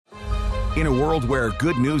In a world where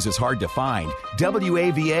good news is hard to find,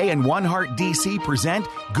 WAVA and One Heart DC present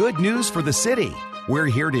Good News for the City. We're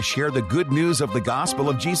here to share the good news of the gospel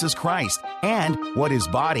of Jesus Christ and what His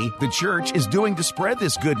body, the church, is doing to spread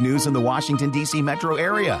this good news in the Washington, D.C. metro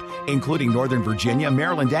area, including Northern Virginia,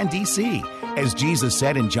 Maryland, and D.C. As Jesus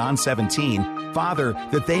said in John 17, Father,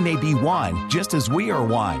 that they may be one, just as we are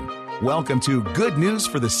one. Welcome to Good News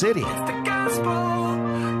for the City. It's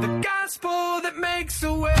the gospel that makes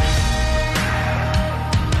a way.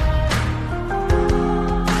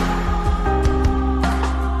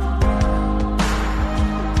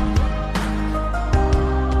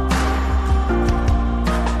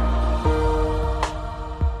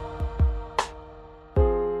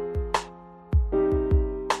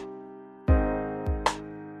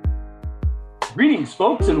 Greetings,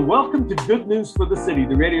 folks, and welcome to Good News for the City,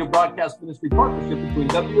 the radio broadcast ministry partnership between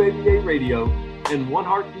WAVA Radio and One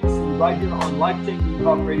Heart DC, right here on Life Changing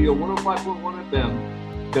Talk Radio 105.1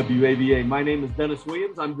 FM, WAVA. My name is Dennis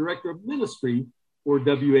Williams. I'm Director of Ministry for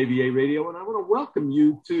WAVA Radio, and I want to welcome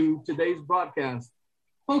you to today's broadcast.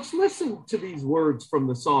 Folks, listen to these words from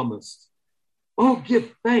the psalmist. Oh,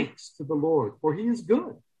 give thanks to the Lord, for He is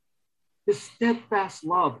good. His steadfast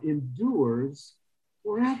love endures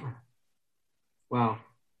forever. Wow.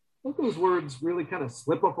 Don't those words really kind of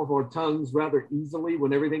slip off of our tongues rather easily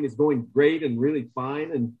when everything is going great and really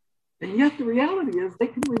fine? And yet the reality is they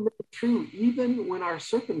can remain true even when our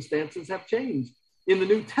circumstances have changed. In the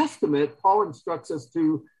New Testament, Paul instructs us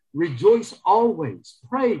to rejoice always,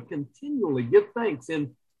 pray continually, give thanks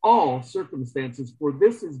in all circumstances, for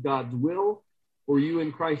this is God's will for you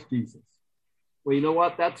in Christ Jesus. Well, you know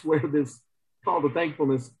what? That's where this call to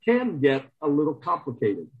thankfulness can get a little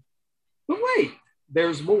complicated. But wait,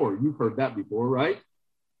 there's more. You've heard that before, right?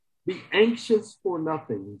 Be anxious for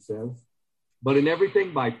nothing, he says, but in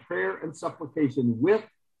everything by prayer and supplication with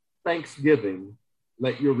thanksgiving,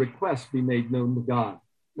 let your requests be made known to God.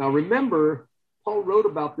 Now remember, Paul wrote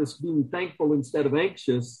about this being thankful instead of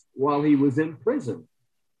anxious while he was in prison.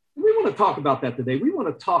 And we want to talk about that today. We want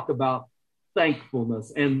to talk about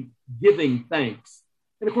thankfulness and giving thanks.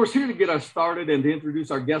 And of course, here to get us started and to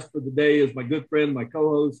introduce our guest for the day is my good friend, my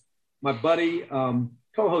co-host, my buddy,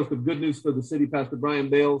 co-host of Good News for the City, Pastor Brian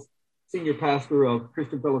Bales, senior pastor of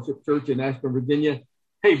Christian Fellowship Church in Ashburn, Virginia.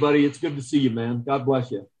 Hey, buddy, it's good to see you, man. God bless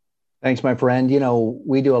you. Thanks, my friend. You know,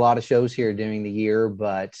 we do a lot of shows here during the year,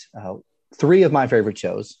 but three of my favorite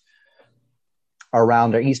shows are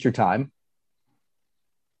around our Easter time,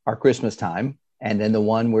 our Christmas time, and then the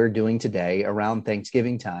one we're doing today around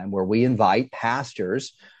Thanksgiving time, where we invite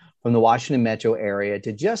pastors from the Washington metro area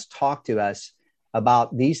to just talk to us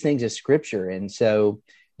about these things as scripture. And so,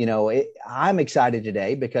 you know, I'm excited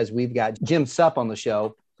today because we've got Jim Supp on the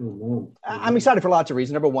show. I'm excited for lots of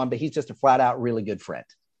reasons. Number one, but he's just a flat out really good friend.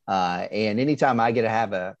 And anytime I get to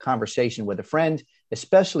have a conversation with a friend,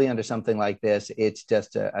 especially under something like this, it's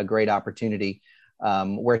just a great opportunity.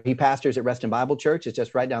 Where he pastors at Reston Bible Church, it's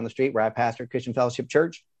just right down the street where I pastor at Christian Fellowship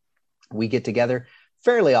Church. We get together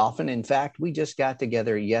fairly often. In fact, we just got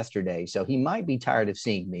together yesterday. So he might be tired of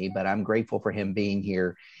seeing me, but I'm grateful for him being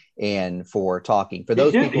here and for talking. For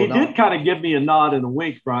those people, he did kind of give me a nod and a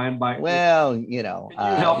wink, Brian. Well, you know,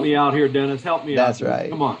 can you help me out here, Dennis? Help me out. That's right.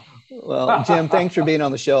 Come on. Well, Jim, thanks for being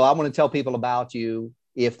on the show. I want to tell people about you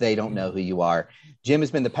if they don't know who you are. Jim has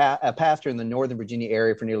been a pastor in the Northern Virginia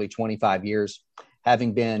area for nearly 25 years,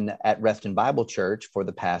 having been at Reston Bible Church for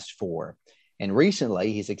the past 4. And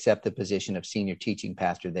recently, he's accepted the position of senior teaching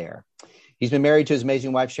pastor there. He's been married to his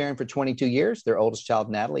amazing wife, Sharon, for 22 years. Their oldest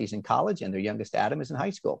child, Natalie, is in college, and their youngest, Adam, is in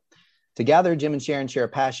high school. Together, Jim and Sharon share a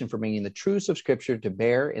passion for bringing the truths of Scripture to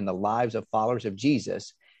bear in the lives of followers of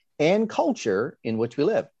Jesus and culture in which we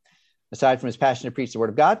live. Aside from his passion to preach the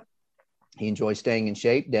Word of God, he enjoys staying in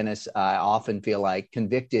shape. Dennis, I often feel like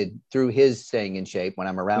convicted through his staying in shape when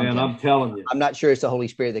I'm around him. I'm telling you. I'm not sure it's the Holy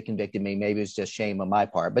Spirit that convicted me. Maybe it's just shame on my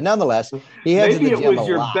part. But nonetheless, he heads to the gym a lot. Maybe it was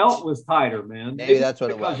your belt was tighter, man. Maybe that's what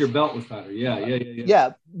it was. Because your belt was tighter. Yeah.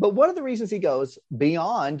 Yeah, but one of the reasons he goes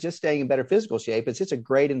beyond just staying in better physical shape is it's a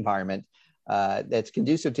great environment that's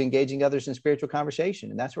conducive to engaging others in spiritual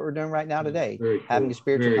conversation. And that's what we're doing right now today, having a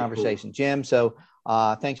spiritual conversation. Cool. Jim, so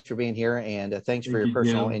thanks for being here, and thanks for your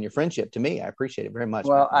personal and your friendship to me. I appreciate it very much.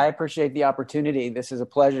 Well, I appreciate the opportunity. This is a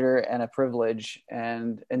pleasure and a privilege.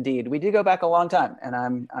 And indeed, we do go back a long time, and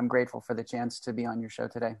I'm grateful for the chance to be on your show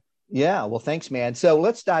today. Yeah, well, thanks, man. So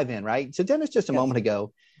let's dive in, right? So Dennis, just a moment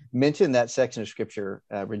ago, mentioned that section of scripture,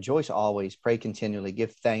 rejoice always, pray continually,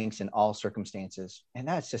 give thanks in all circumstances. And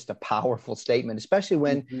that's just a powerful statement, especially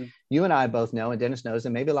when you and I both know, and Dennis knows,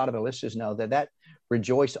 and maybe a lot of our listeners know that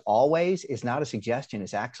rejoice always is not a suggestion.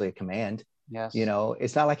 It's actually a command. Yes.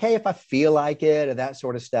 It's not like, hey, if I feel like it or that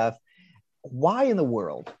sort of stuff. Why in the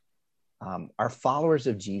world are followers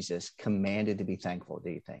of Jesus commanded to be thankful,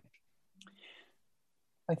 do you think?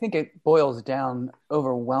 I think it boils down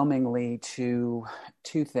overwhelmingly to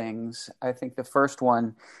two things. I think the first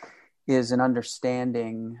one is an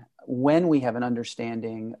understanding. When we have an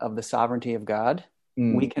understanding of the sovereignty of God,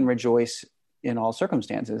 we can rejoice in all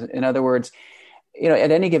circumstances. In other words,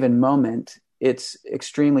 at any given moment, it's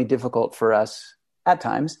extremely difficult for us at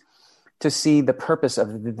times to see the purpose of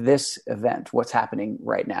this event, what's happening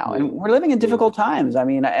right now. And we're living in difficult times. I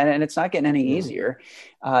mean, and it's not getting any easier.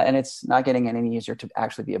 And it's not getting any easier to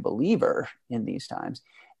actually be a believer in these times.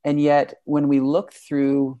 And yet, when we look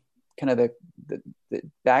through kind of the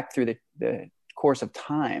back through the course of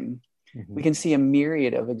time, we can see a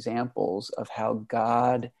myriad of examples of how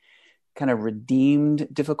God kind of redeemed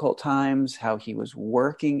difficult times, how he was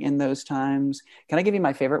working in those times. Can I give you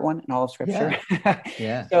my favorite one in all of Scripture?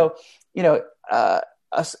 Yeah. So,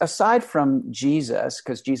 aside from Jesus,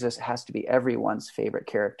 because Jesus has to be everyone's favorite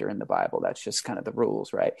character in the Bible. That's just kind of the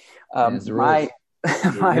rules, right? My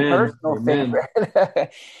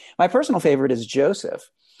personal favorite is Joseph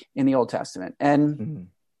in the Old Testament. And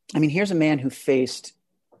I mean, here's a man who faced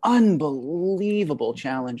unbelievable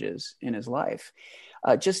challenges in his life,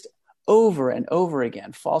 just over and over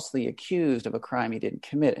again, falsely accused of a crime he didn't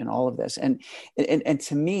commit, and all of this. And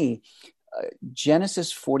to me,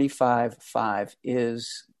 Genesis 45:5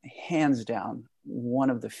 is hands down one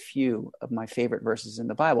of the few of my favorite verses in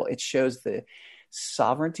the Bible. It shows the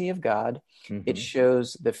sovereignty of God. It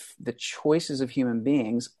shows the choices of human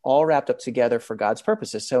beings all wrapped up together for God's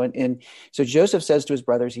purposes. So so Joseph says to his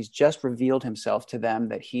brothers, he's just revealed himself to them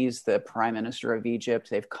that he's the prime minister of Egypt.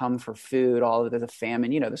 They've come for food, all of the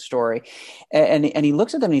famine, the story. And he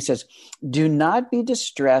looks at them and he says, do not be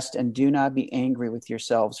distressed and do not be angry with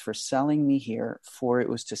yourselves for selling me here, for it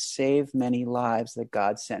was to save many lives that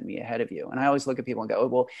God sent me ahead of you. And I always look at people and go, oh,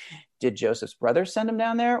 well, did Joseph's brothers send him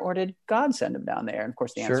down there, or did God send him down there? And of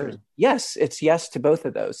course, the answer is yes. It's yes to both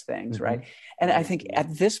of those things, right? And I think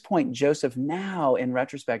at this point, Joseph now, in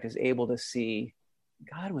retrospect, is able to see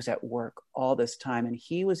God was at work all this time, and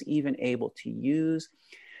he was even able to use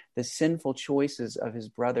the sinful choices of his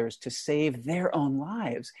brothers to save their own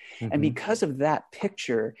lives. And because of that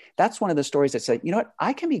picture, that's one of the stories that say, you know what,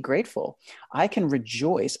 I can be grateful. I can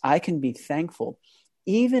rejoice. I can be thankful,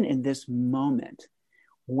 even in this moment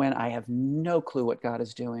when I have no clue what God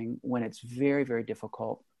is doing, when it's very, very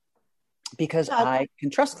difficult, because I can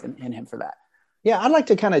trust in him for that. Yeah, I'd like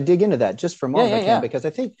to kind of dig into that just for a moment, because I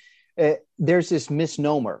think there's this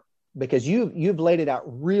misnomer, because you've laid it out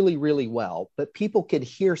really, really well, but people could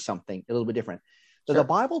hear something a little bit different. So the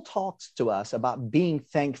Bible talks to us about being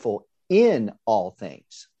thankful in all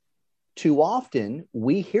things. Too often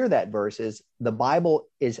we hear that verse as the Bible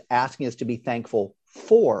is asking us to be thankful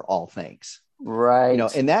for all things. Right.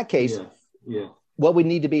 In that case, what we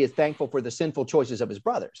need to be is thankful for the sinful choices of his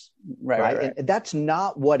brothers. Right. And that's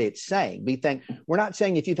not what it's saying. We're not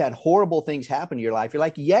saying if you've had horrible things happen in your life, you're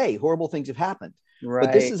like, yay, horrible things have happened. Right.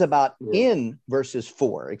 But this is about in versus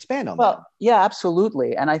for. Expand on that. Well, yeah,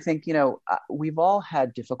 absolutely. And I think, we've all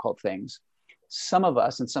had difficult things. Some of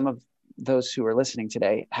us and some of those who are listening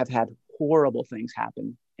today have had horrible things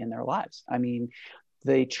happen in their lives. I mean,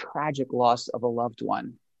 the tragic loss of a loved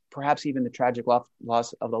one, perhaps even the tragic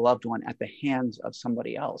loss of the loved one at the hands of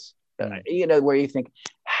somebody else, where you think,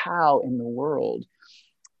 how in the world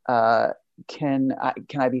can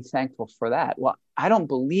I be thankful for that? Well, I don't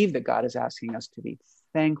believe that God is asking us to be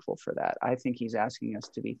thankful for that. I think he's asking us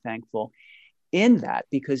to be thankful in that,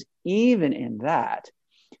 because even in that,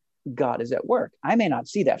 God is at work. I may not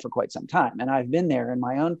see that for quite some time. And I've been there in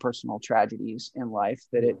my own personal tragedies in life,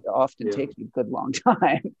 that it often takes me a good long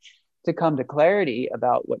time to come to clarity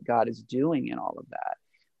about what God is doing in all of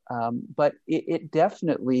that. But it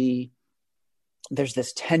definitely, there's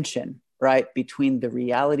this tension, right, between the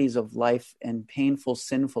realities of life and painful,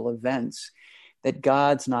 sinful events that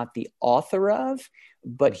God's not the author of,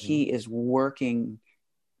 but he is working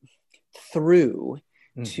through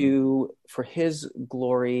for his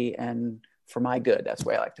glory and for my good. That's the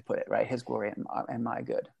way I like to put it, right? His glory and my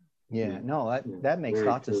good. Yeah, no, that makes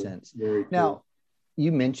lots of sense. Now,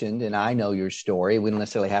 you mentioned, and I know your story, we don't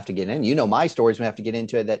necessarily have to get in, my stories, we have to get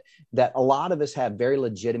into it, that a lot of us have very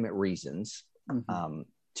legitimate reasons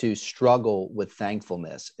to struggle with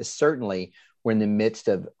thankfulness. Certainly, we're in the midst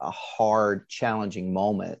of a hard, challenging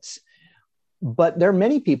moments, but there are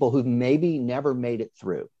many people who've maybe never made it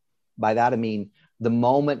through. By that, I mean, the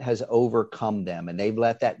moment has overcome them and they've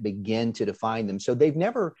let that begin to define them. So they've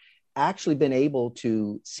never actually been able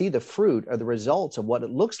to see the fruit or the results of what it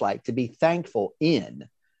looks like to be thankful in,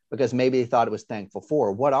 because maybe they thought it was thankful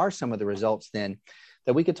for. What are some of the results then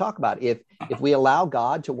that we could talk about if we allow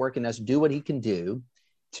God to work in us, do what he can do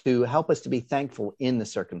to help us to be thankful in the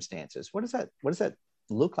circumstances? What does that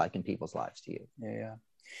look like in people's lives to you? Yeah.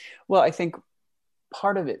 Well, I think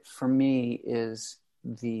part of it for me is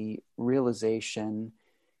the realization,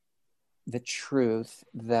 the truth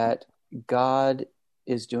that God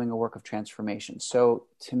is doing a work of transformation. So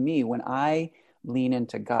to me, when I lean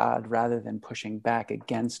into God rather than pushing back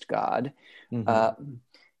against God,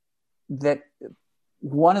 that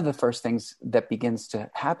one of the first things that begins to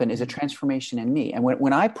happen is a transformation in me. And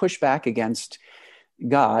when I push back against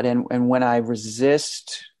God and when I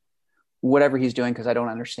resist whatever he's doing because I don't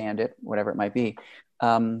understand it, whatever it might be,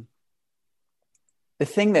 the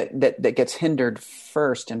thing that gets hindered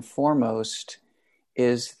first and foremost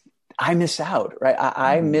is I miss out, right?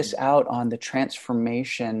 I miss out on the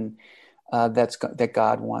transformation that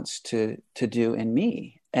God wants to do in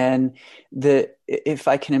me. And if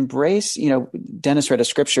I can embrace, Dennis read a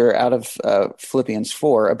scripture out of Philippians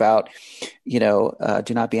 4 about,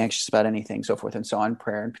 do not be anxious about anything, so forth and so on,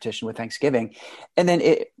 prayer and petition with thanksgiving. And then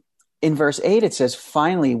in verse 8, it says,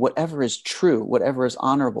 finally, whatever is true, whatever is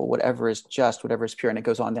honorable, whatever is just, whatever is pure, and it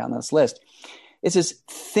goes on down this list. It says,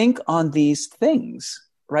 think on these things,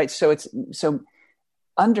 right? So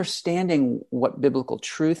understanding what biblical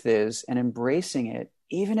truth is and embracing it,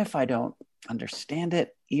 even if I don't understand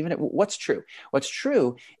it, what's true? What's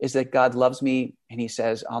true is that God loves me and he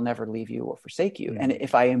says, I'll never leave you or forsake you. And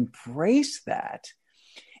if I embrace that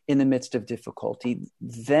in the midst of difficulty,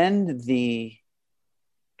 then the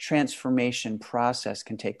transformation process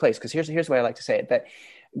can take place. Because here's the way I like to say it, that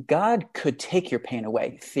God could take your pain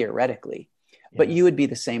away theoretically, but you would be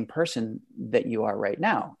the same person that you are right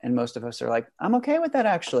now. And most of us are like, I'm okay with that.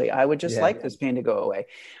 Actually, I would just like this pain to go away.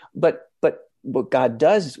 But what God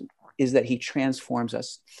does is that he transforms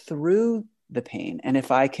us through the pain. And if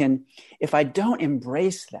I don't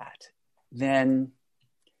embrace that, then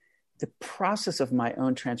the process of my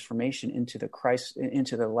own transformation into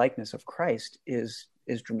the likeness of Christ is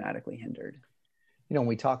dramatically hindered. When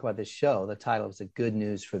we talk about this show, the title is The Good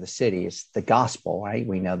News for the City. It's the gospel, right?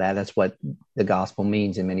 We know that. That's what the gospel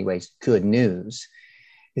means in many ways. Good news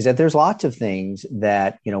is that there's lots of things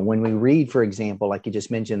that, when we read, for example, like you just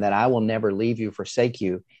mentioned, that I will never leave you, forsake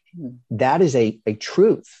you, that is a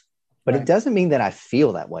truth, but it doesn't mean that I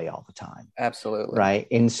feel that way all the time. Absolutely. Right.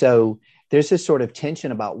 And so there's this sort of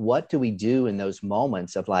tension about what do we do in those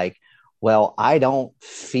moments of like, well, I don't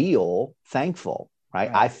feel thankful. Right.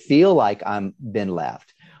 I feel like I'm been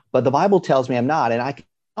left, but the Bible tells me I'm not. And I can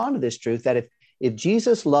honor this truth that if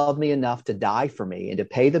Jesus loved me enough to die for me and to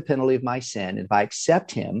pay the penalty of my sin, and if I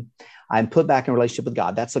accept him, I'm put back in relationship with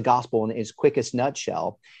God. That's the gospel in its quickest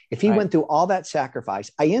nutshell. If he went through all that sacrifice,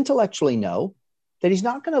 I intellectually know that he's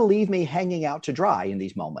not going to leave me hanging out to dry in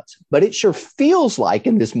these moments, but it sure feels like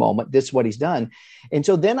in this moment, this is what he's done. And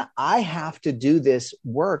so then I have to do this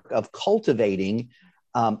work of cultivating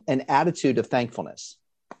an attitude of thankfulness.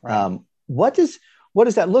 Right. What does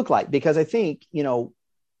that look like? Because I think,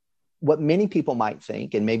 what many people might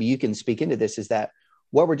think, and maybe you can speak into this, is that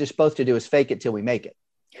what we're just supposed to do is fake it till we make it.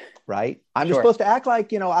 Right. I'm just supposed to act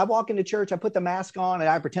like, I walk into church, I put the mask on and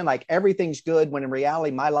I pretend like everything's good, when in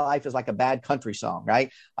reality, my life is like a bad country song.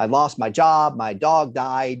 Right. I lost my job. My dog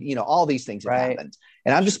died. All these things have happened.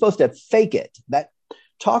 And I'm just supposed to fake it.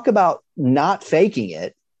 Talk about not faking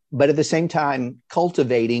it, but at the same time,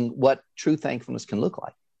 cultivating what true thankfulness can look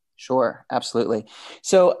like. Sure, absolutely.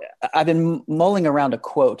 So I've been mulling around a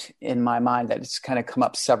quote in my mind that has kind of come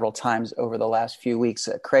up several times over the last few weeks.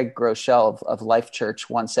 Craig Groeschel of Life Church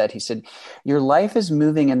once said, he said, your life is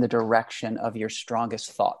moving in the direction of your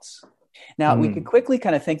strongest thoughts. Now, we could quickly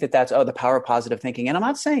kind of think that that's, the power of positive thinking. And I'm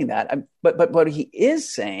not saying that, but what he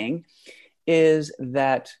is saying is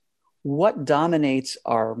that what dominates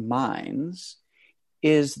our minds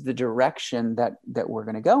is the direction that we're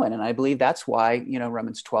going to go in. And I believe that's why,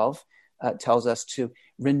 Romans 12 tells us to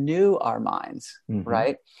renew our minds,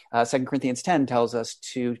 right? 2 Corinthians 10 tells us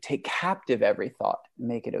to take captive every thought and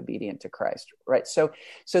make it obedient to Christ, right? So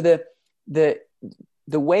the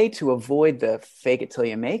way to avoid the fake it till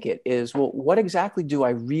you make it is, well, what exactly do I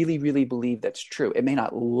really, really believe that's true? It may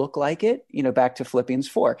not look like it, back to Philippians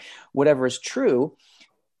 4, whatever is true,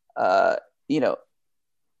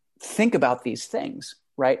 think about these things,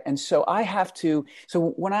 right? And so I have to,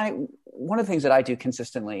 one of the things that I do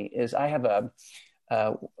consistently is I have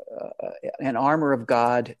an Armor of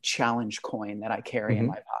God challenge coin that I carry in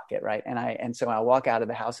my pocket, right? And so I'll walk out of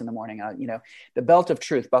the house in the morning, the belt of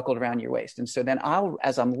truth buckled around your waist. And so then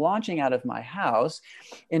as I'm launching out of my house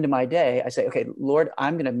into my day, I say, okay, Lord,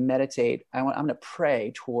 I'm going to meditate. I'm going to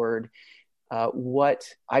pray toward what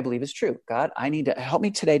I believe is true. God, I need to help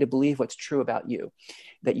me today to believe what's true about you,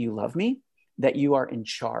 that you love me, that you are in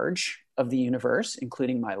charge of the universe,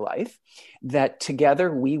 including my life, that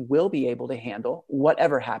together we will be able to handle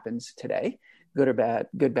whatever happens today, good or bad,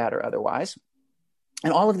 good, bad, or otherwise.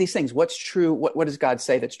 And all of these things, what's true? What does God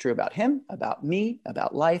say that's true about him, about me,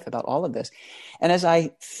 about life, about all of this? And as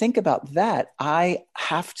I think about that, I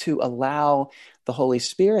have to allow the Holy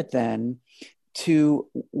Spirit then to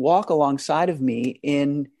walk alongside of me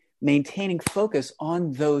in maintaining focus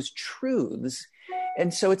on those truths.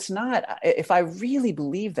 And so it's not, if I really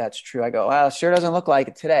believe that's true, I go, well, it sure doesn't look like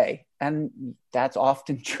it today. And that's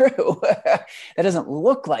often true. That doesn't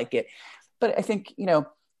look like it. But I think,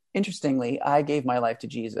 interestingly, I gave my life to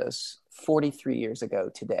Jesus 43 years ago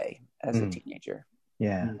today as a teenager.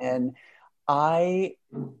 Yeah. And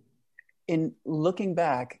in looking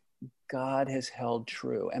back, God has held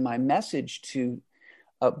true. And my message to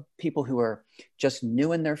people who are just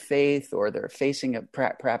new in their faith, or they're facing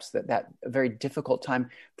perhaps that very difficult time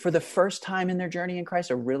for the first time in their journey in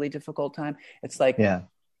Christ, a really difficult time. It's like,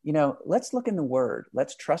 let's look in the Word.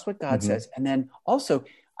 Let's trust what God says. And then also,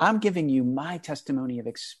 I'm giving you my testimony of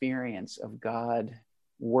experience of God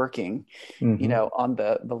working, on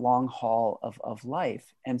the long haul of life.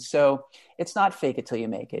 And so it's not fake it till you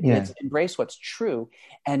make it. It's embrace what's true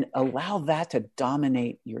and allow that to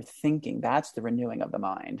dominate your thinking. That's the renewing of the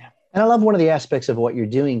mind. And I love one of the aspects of what you're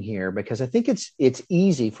doing here, because I think it's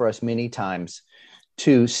easy for us many times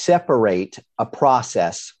to separate a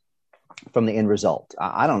process from the end result.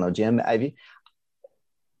 I don't know, Jim.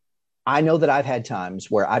 I know that I've had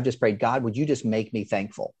times where I've just prayed, God, would you just make me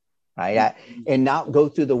thankful? Right. And not go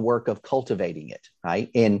through the work of cultivating it. Right.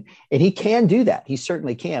 And he can do that. He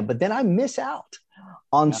certainly can. But then I miss out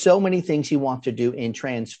on so many things he wants to do in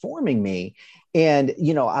transforming me. And,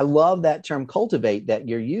 I love that term cultivate that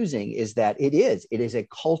you're using, is that it is a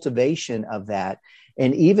cultivation of that.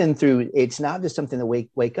 And even it's not just something that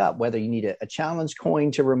wake up, whether you need a challenge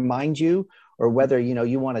coin to remind you, or whether,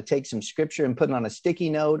 you want to take some scripture and put it on a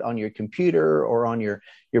sticky note on your computer or on your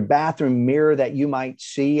bathroom mirror that you might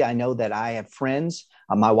see. I know that I have friends,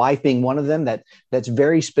 my wife being one of them, that's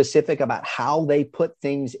very specific about how they put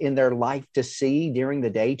things in their life to see during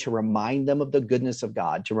the day to remind them of the goodness of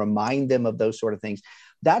God, to remind them of those sort of things.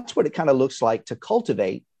 That's what it kind of looks like to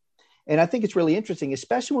cultivate. And I think it's really interesting,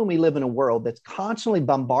 especially when we live in a world that's constantly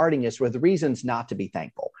bombarding us with reasons not to be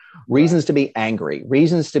thankful, reasons to be angry,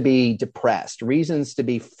 reasons to be depressed, reasons to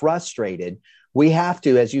be frustrated. We have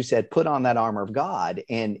to, as you said, put on that armor of God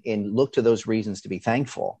and look to those reasons to be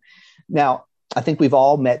thankful. Now, I think we've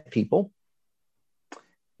all met people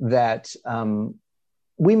that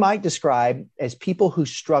we might describe as people who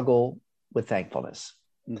struggle with thankfulness.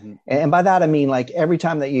 Mm-hmm. And by that, I mean, like every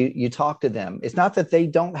time that you talk to them, it's not that they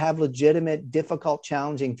don't have legitimate, difficult,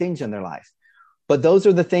 challenging things in their life, but those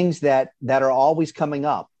are the things that are always coming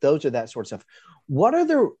up. Those are that sort of stuff. What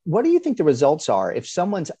do you think the results are if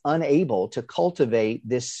someone's unable to cultivate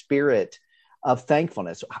this spirit of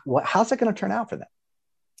thankfulness? How's that going to turn out for them?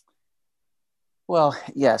 Well,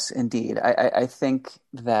 yes, indeed. I think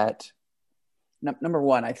that number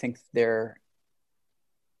one, I think the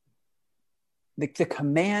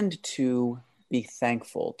command to be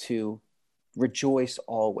thankful, to rejoice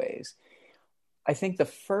always. I think the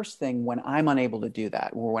first thing when I'm unable to do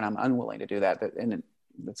that, or when I'm unwilling to do that, and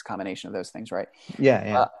it's a combination of those things, right?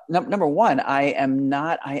 Yeah. Number one,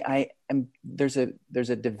 there's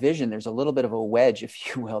a division, there's a little bit of a wedge, if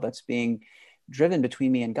you will, that's being driven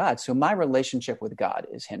between me and God. So my relationship with God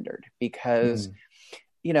is hindered because,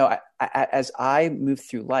 as I move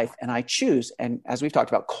through life and I choose, and as we've talked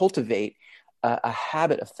about, cultivate a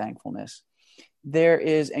habit of thankfulness, there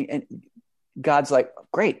is, and God's like,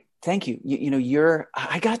 great, thank you.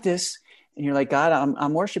 I got this. And you're like, God,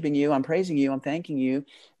 I'm worshiping you. I'm praising you. I'm thanking you.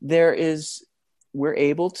 We're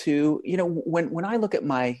able to, when I look at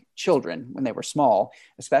my children, when they were small,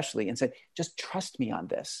 especially, and say, just trust me on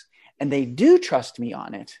this. And they do trust me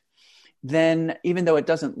on it. Then even though it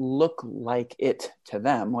doesn't look like it to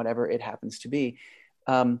them, whatever it happens to be,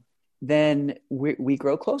 then we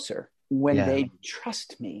grow closer when they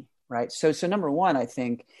trust me, right? So number one, I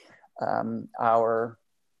think our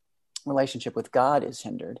relationship with God is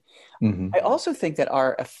hindered. Mm-hmm. I also think that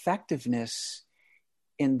our effectiveness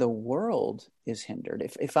in the world is hindered.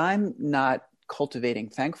 If I'm not cultivating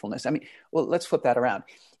thankfulness? I mean, well, let's flip that around.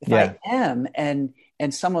 If I am, and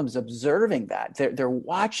someone's observing that, they're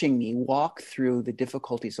watching me walk through the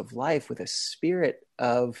difficulties of life with a spirit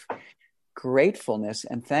of gratefulness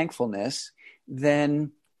and thankfulness,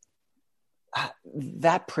 then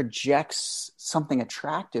that projects something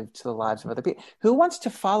attractive to the lives of other people. Who wants to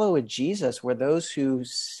follow a Jesus where those who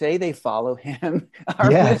say they follow him are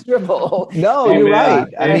miserable? No, Amen. you're right.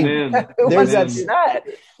 Amen. I mean,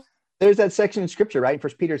 there's that section in Scripture, right?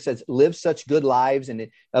 First Peter says, "Live such good lives," and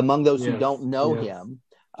among those who don't know Him,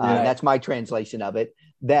 that's my translation of it.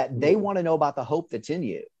 That they want to know about the hope that's in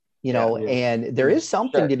you. You know, and there is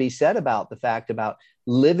something to be said about the fact about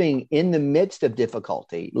living in the midst of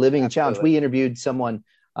difficulty, living in challenge. We interviewed someone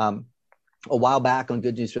a while back on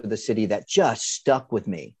Good News for the City that just stuck with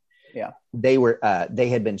me. Yeah, they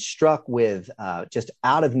had been struck with just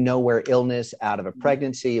out of nowhere illness, out of a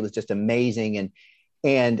pregnancy. It was just amazing,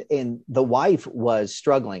 and the wife was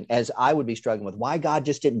struggling, as I would be struggling with why God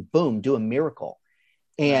just didn't do a miracle.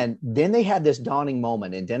 And then they had this dawning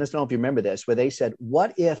moment, and Dennis, I don't know if you remember this, where they said,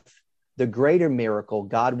 what if the greater miracle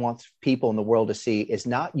God wants people in the world to see is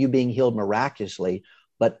not you being healed miraculously,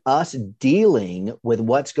 but us dealing with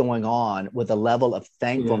what's going on with a level of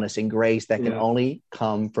thankfulness and grace that can only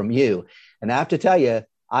come from you. And I have to tell you,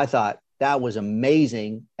 I thought that was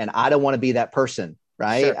amazing, and I don't want to be that person,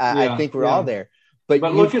 right? Sure. I think we're all there. But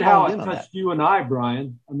look at how it touched you and I,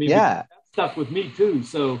 Brian. I mean, that stuck with me too.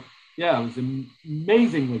 So it was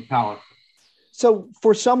amazingly powerful. So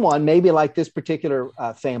for someone maybe like this particular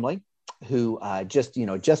family who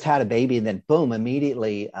just had a baby, and then boom,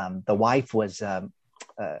 immediately the wife was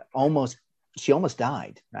almost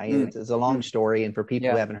died, right? It's a long story. And for people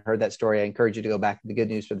who haven't heard that story, I encourage you to go back to the Good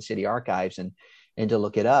News for the City archives and to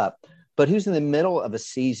look it up. But who's in the middle of a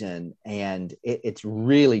season and it's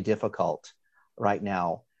really difficult right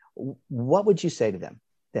now. What would you say to them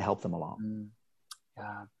to help them along?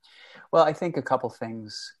 Well, I think a couple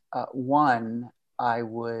things. One, I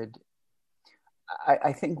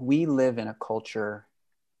think we live in a culture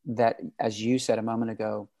that, as you said a moment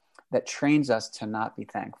ago, that trains us to not be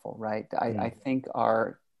thankful, right? I think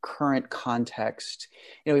our current context,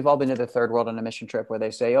 we've all been to the third world on a mission trip where they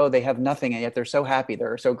say, oh, they have nothing, and yet they're so happy,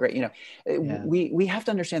 they're so great. We have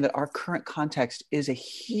to understand that our current context is a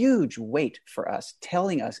huge weight for us,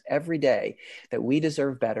 telling us every day that we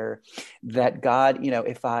deserve better, that God,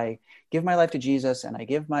 if I give my life to Jesus and I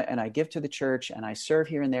give to the church and I serve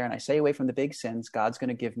here and there and I stay away from the big sins, God's going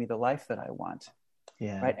to give me the life that I want.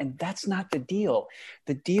 Right. And that's not the deal.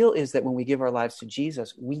 The deal is that when we give our lives to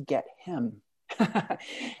Jesus, we get Him.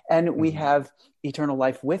 And we have eternal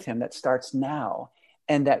life with Him that starts now,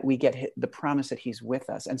 and that we get the promise that He's with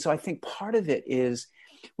us. And so I think part of it is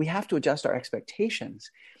we have to adjust our expectations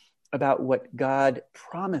about what God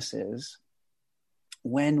promises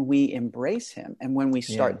when we embrace Him, and when we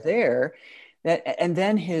start there, and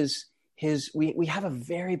then we have a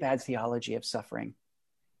very bad theology of suffering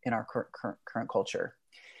in our current culture,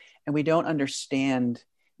 and we don't understand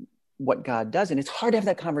what God does. And it's hard to have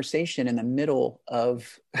that conversation in the middle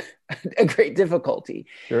of a great difficulty.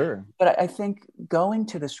 Sure. But I think going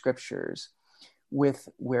to the Scriptures with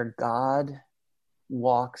where God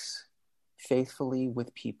walks faithfully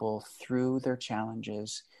with people through their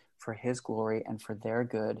challenges for His glory and for their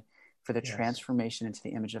good, for the transformation into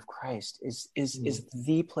the image of Christ is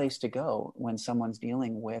the place to go when someone's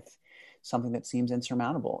dealing with something that seems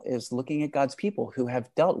insurmountable, is looking at God's people who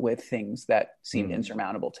have dealt with things that seemed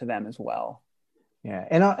insurmountable to them as well. Yeah.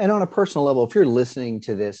 And on a personal level, if you're listening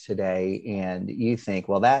to this today and you think,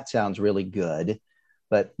 well, that sounds really good,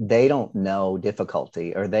 but they don't know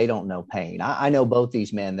difficulty or they don't know pain. I know both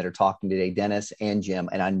these men that are talking today, Dennis and Jim,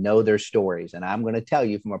 and I know their stories. And I'm going to tell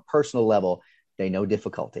you from a personal level, they know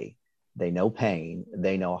difficulty. They know pain,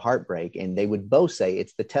 they know heartbreak, and they would both say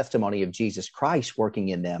it's the testimony of Jesus Christ working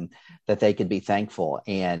in them that they could be thankful.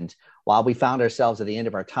 And while we found ourselves at the end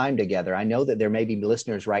of our time together, I know that there may be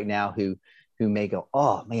listeners right now who may go,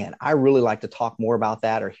 oh man, I really like to talk more about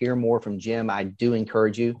that or hear more from Jim. I do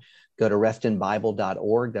encourage you, go to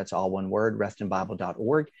restonbible.org. That's all one word,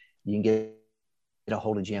 restonbible.org. You can get a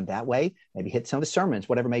hold of Jim that way, maybe hit some of the sermons,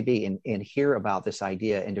 whatever it may be, and hear about this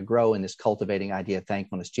idea and to grow in this cultivating idea of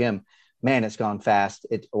thankfulness. Jim, man, it's gone fast.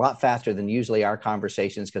 It's a lot faster than usually our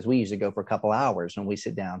conversations, because we usually go for a couple hours when we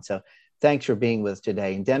sit down. So thanks for being with us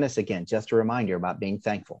today. And Dennis, again, just a reminder about being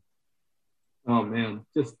thankful. Oh man,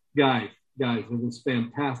 just guys, it was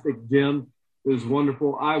fantastic. Jim, it was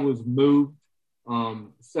wonderful. I was moved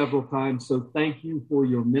several times. So thank you for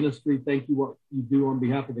your ministry. Thank you what you do on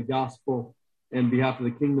behalf of the gospel and behalf of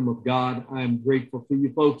the kingdom of God. I am grateful to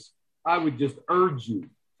you folks. I would just urge you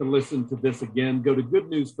to listen to this again, go to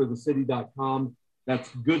goodnewsforthecity.com. That's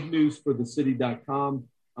goodnewsforthecity.com.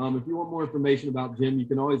 If you want more information about Jim, you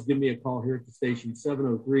can always give me a call here at the station,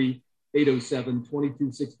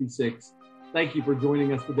 703-807-2266. Thank you for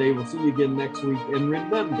joining us today. We'll see you again next week. And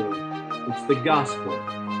remember, it's the gospel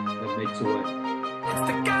that makes a way. It's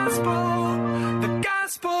the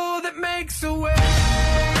gospel that makes a way.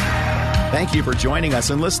 Thank you for joining us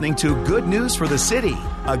and listening to Good News for the City,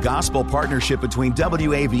 a gospel partnership between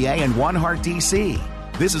WAVA and One Heart DC.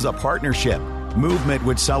 This is a partnership movement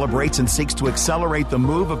which celebrates and seeks to accelerate the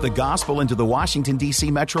move of the gospel into the Washington, D.C.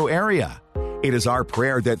 metro area. It is our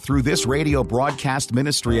prayer that through this radio broadcast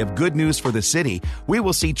ministry of Good News for the City, we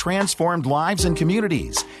will see transformed lives and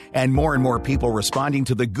communities, and more people responding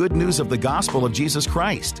to the good news of the gospel of Jesus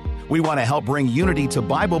Christ. We want to help bring unity to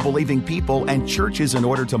Bible-believing people and churches in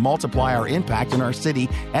order to multiply our impact in our city,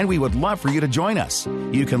 and we would love for you to join us.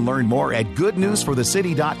 You can learn more at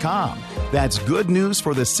goodnewsforthecity.com. That's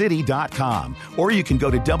goodnewsforthecity.com. Or you can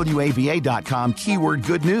go to WAVA.com, keyword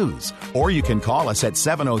good news. Or you can call us at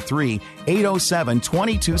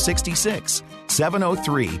 703-807-2266.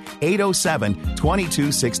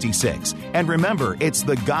 703-807-2266. And remember, it's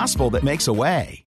the gospel that makes a way.